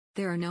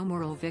There are no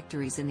moral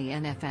victories in the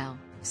NFL,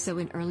 so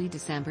in early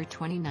December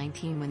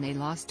 2019 when they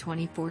lost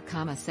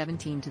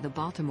 24-17 to the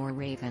Baltimore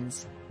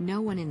Ravens, no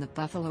one in the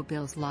Buffalo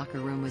Bills locker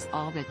room was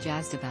all that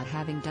jazzed about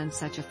having done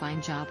such a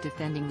fine job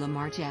defending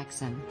Lamar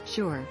Jackson.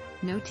 Sure,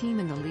 no team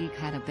in the league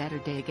had a better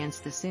day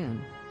against the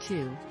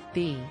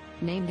soon-to-be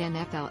named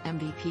NFL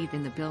MVP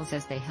than the Bills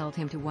as they held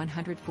him to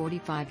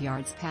 145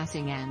 yards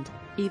passing and,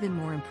 even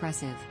more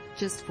impressive,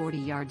 just 40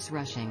 yards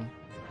rushing.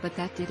 But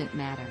that didn't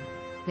matter.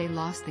 They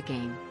lost the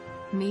game.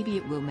 Maybe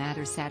it will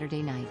matter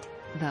Saturday night,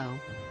 though,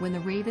 when the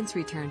Ravens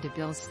return to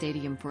Bills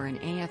Stadium for an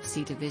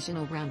AFC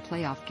divisional round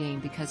playoff game,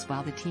 because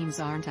while the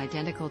teams aren't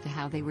identical to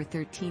how they were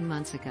 13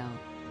 months ago,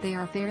 they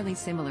are fairly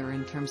similar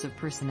in terms of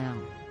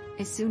personnel.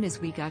 As soon as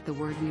we got the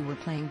word we were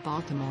playing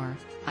Baltimore,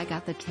 I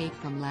got the tape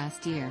from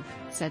last year,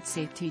 said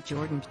safety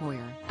Jordan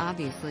Poyer.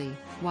 Obviously,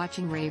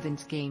 watching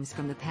Ravens games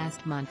from the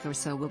past month or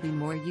so will be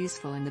more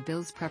useful in the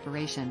Bills'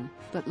 preparation,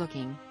 but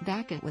looking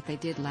back at what they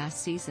did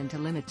last season to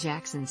limit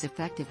Jackson's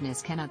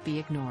effectiveness cannot be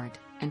ignored,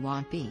 and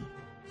won't be.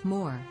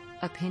 More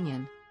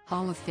opinion.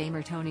 Hall of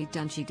Famer Tony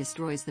Dungy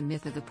destroys the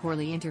myth of the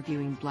poorly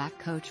interviewing black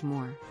coach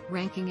Moore,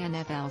 ranking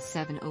NFL's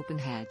 7 open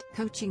head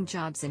coaching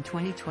jobs in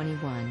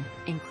 2021,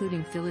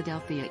 including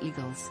Philadelphia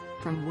Eagles.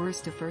 From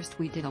worst to first,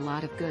 we did a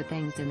lot of good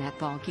things in that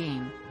ball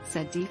game,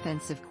 said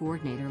defensive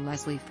coordinator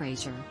Leslie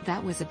Frazier.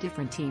 That was a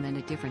different team and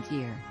a different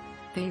year.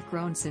 They've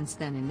grown since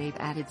then and they've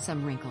added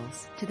some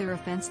wrinkles to their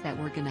offense that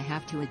we're gonna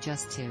have to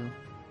adjust to.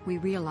 We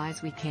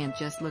realize we can't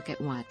just look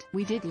at what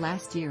we did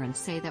last year and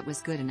say that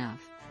was good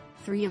enough.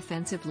 3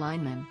 offensive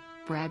linemen,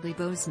 Bradley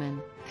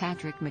Bozeman,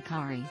 Patrick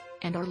McCarry,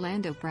 and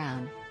Orlando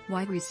Brown,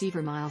 wide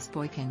receiver Miles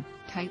Boykin,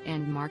 tight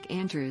end Mark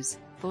Andrews,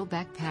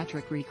 fullback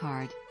Patrick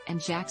Ricard, and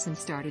Jackson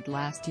started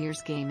last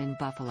year's game in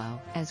Buffalo,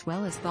 as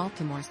well as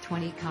Baltimore's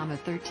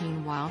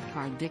 20-13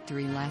 wildcard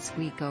victory last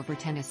week over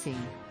Tennessee.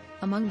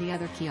 Among the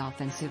other key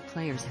offensive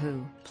players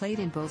who played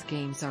in both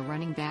games are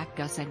running back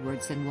Gus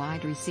Edwards and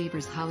wide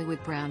receivers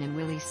Hollywood Brown and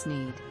Willie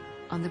Snead.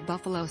 On the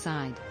Buffalo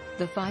side,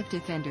 the 5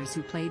 defenders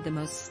who played the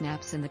most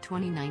snaps in the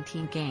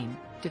 2019 game,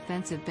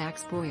 defensive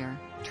backs Boyer,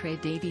 Trey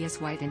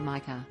Davius-White and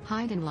Micah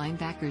Hyde, and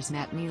linebackers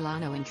Matt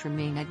Milano and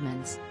Tremaine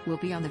Edmonds, will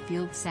be on the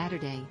field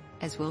Saturday,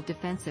 as will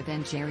defensive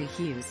end Jerry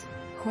Hughes,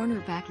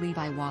 cornerback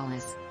Levi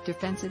Wallace,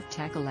 defensive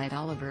tackle Ed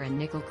Oliver and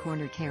nickel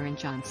corner Taron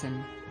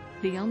Johnson.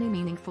 The only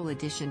meaningful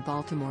addition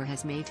Baltimore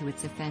has made to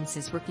its offense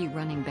is rookie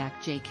running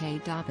back J.K.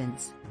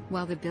 Dobbins,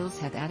 while the Bills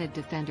have added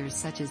defenders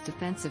such as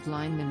defensive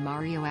lineman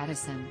Mario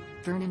Addison,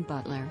 Vernon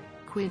Butler,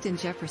 Quinton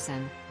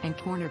Jefferson, and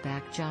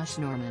cornerback Josh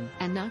Norman.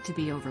 And not to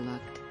be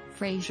overlooked,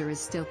 Frazier is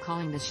still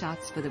calling the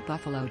shots for the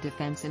Buffalo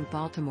defense and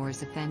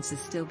Baltimore's offense is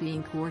still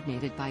being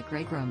coordinated by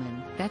Greg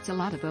Roman. That's a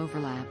lot of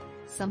overlap,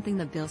 something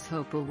the Bills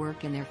hope will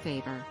work in their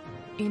favor.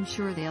 I'm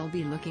sure they'll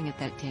be looking at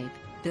that tape,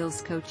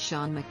 Bills coach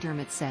Sean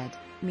McDermott said,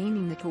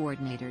 meaning the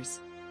coordinators.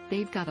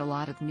 They've got a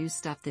lot of new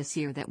stuff this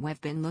year that we've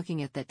been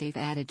looking at that they've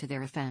added to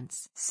their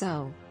offense.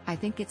 So, I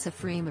think it's a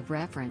frame of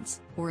reference,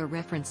 or a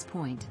reference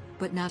point,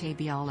 but not a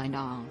be-all and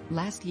all.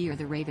 Last year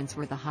the Ravens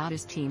were the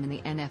hottest team in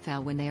the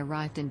NFL when they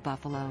arrived in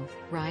Buffalo,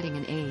 riding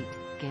an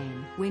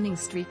 8-game winning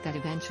streak that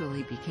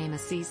eventually became a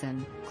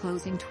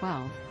season-closing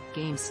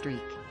 12-game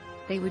streak.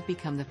 They would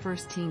become the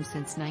first team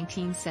since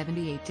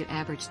 1978 to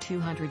average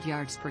 200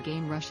 yards per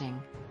game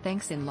rushing,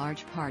 thanks in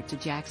large part to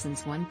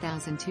Jackson's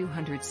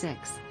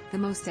 1,206. The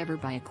most ever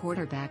by a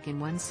quarterback in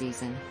one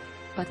season.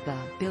 But the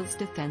Bills'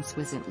 defense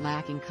wasn't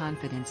lacking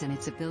confidence in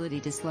its ability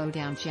to slow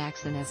down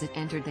Jackson as it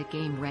entered the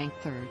game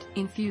ranked 3rd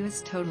in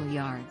fewest total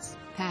yards,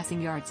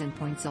 passing yards and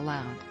points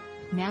allowed.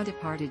 Now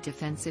departed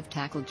defensive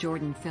tackle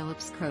Jordan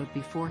Phillips crowed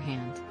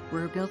beforehand,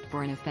 "We're built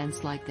for an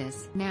offense like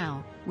this.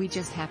 Now, we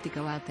just have to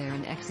go out there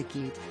and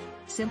execute.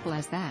 Simple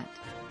as that."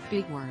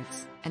 Big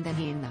words, and then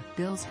he and the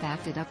Bills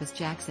backed it up as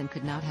Jackson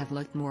could not have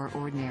looked more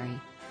ordinary.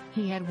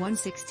 He had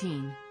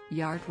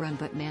 116-yard run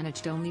but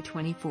managed only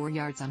 24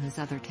 yards on his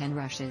other 10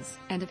 rushes.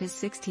 And of his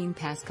 16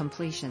 pass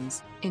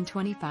completions, in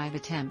 25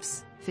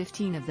 attempts,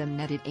 15 of them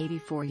netted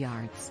 84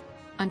 yards.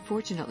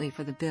 Unfortunately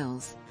for the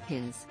Bills,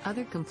 his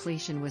other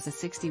completion was a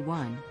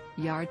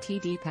 61-yard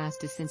TD pass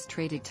to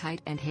since-traded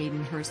tight end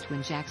Hayden Hurst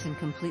when Jackson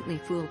completely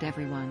fooled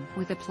everyone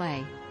with a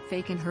play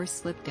fake and Hurst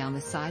slipped down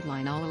the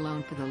sideline all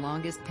alone for the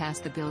longest pass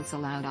the Bills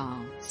allowed all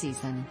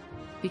season.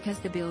 Because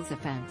the Bills'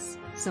 offense,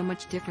 so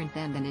much different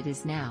then than it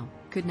is now,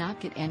 could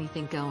not get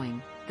anything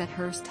going, that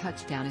Hurst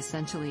touchdown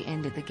essentially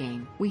ended the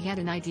game. We had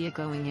an idea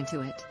going into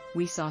it.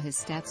 We saw his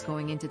stats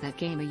going into that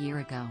game a year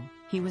ago.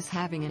 He was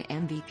having an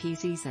MVP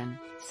season,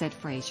 said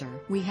Frazier.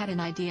 We had an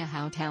idea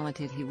how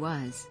talented he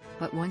was,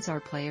 but once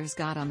our players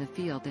got on the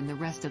field and the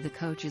rest of the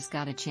coaches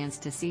got a chance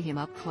to see him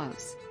up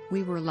close,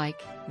 we were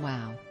like,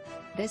 wow.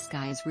 This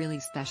guy is really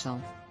special.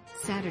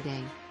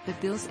 Saturday, the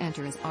Bills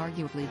enter as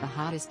arguably the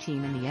hottest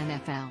team in the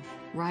NFL,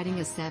 riding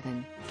a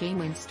 7-game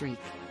win streak,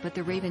 but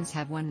the Ravens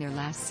have won their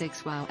last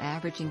 6 while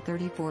averaging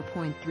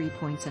 34.3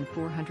 points and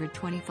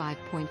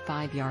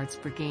 425.5 yards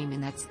per game in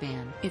that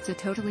span. It's a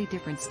totally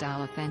different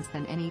style offense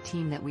than any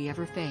team that we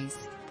ever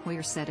face,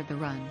 Poyer said of the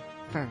run.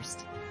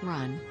 first,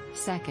 run,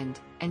 second,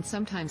 and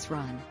sometimes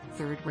run,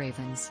 third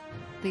Ravens.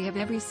 They have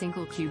every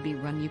single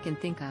QB run you can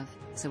think of,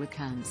 so it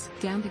comes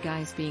down to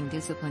guys being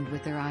disciplined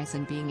with their eyes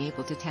and being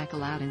able to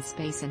tackle out in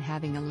space and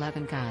having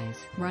 11 guys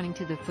running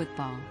to the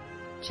football.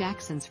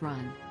 Jackson's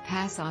run,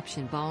 pass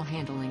option ball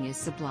handling is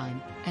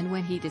sublime, and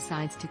when he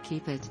decides to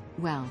keep it,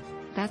 well,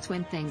 that's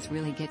when things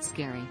really get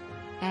scary.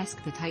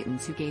 Ask the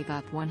Titans, who gave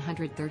up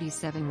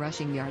 137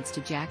 rushing yards to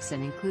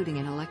Jackson, including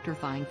an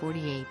electrifying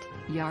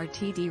 48-yard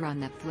TD run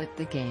that flipped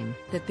the game.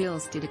 The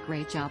Bills did a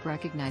great job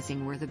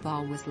recognizing where the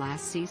ball was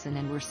last season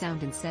and were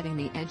sound in setting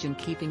the edge and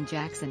keeping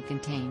Jackson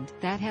contained.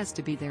 That has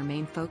to be their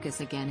main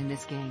focus again in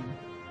this game.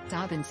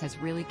 Dobbins has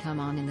really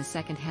come on in the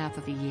second half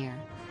of the year.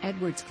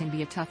 Edwards can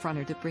be a tough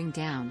runner to bring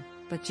down,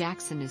 but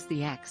Jackson is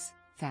the X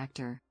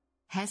factor.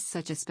 Has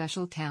such a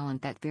special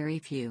talent that very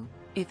few,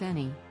 if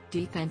any,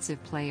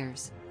 defensive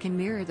players can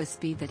mirror the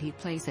speed that he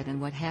plays at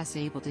and what Hess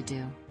able to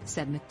do,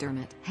 said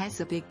McDermott. Hess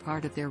a big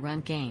part of their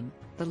run game,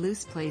 the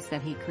loose plays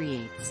that he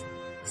creates.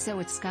 So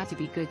it's got to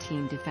be good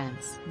team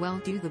defense. We'll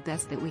do the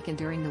best that we can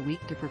during the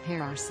week to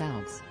prepare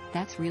ourselves.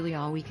 That's really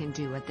all we can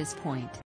do at this point.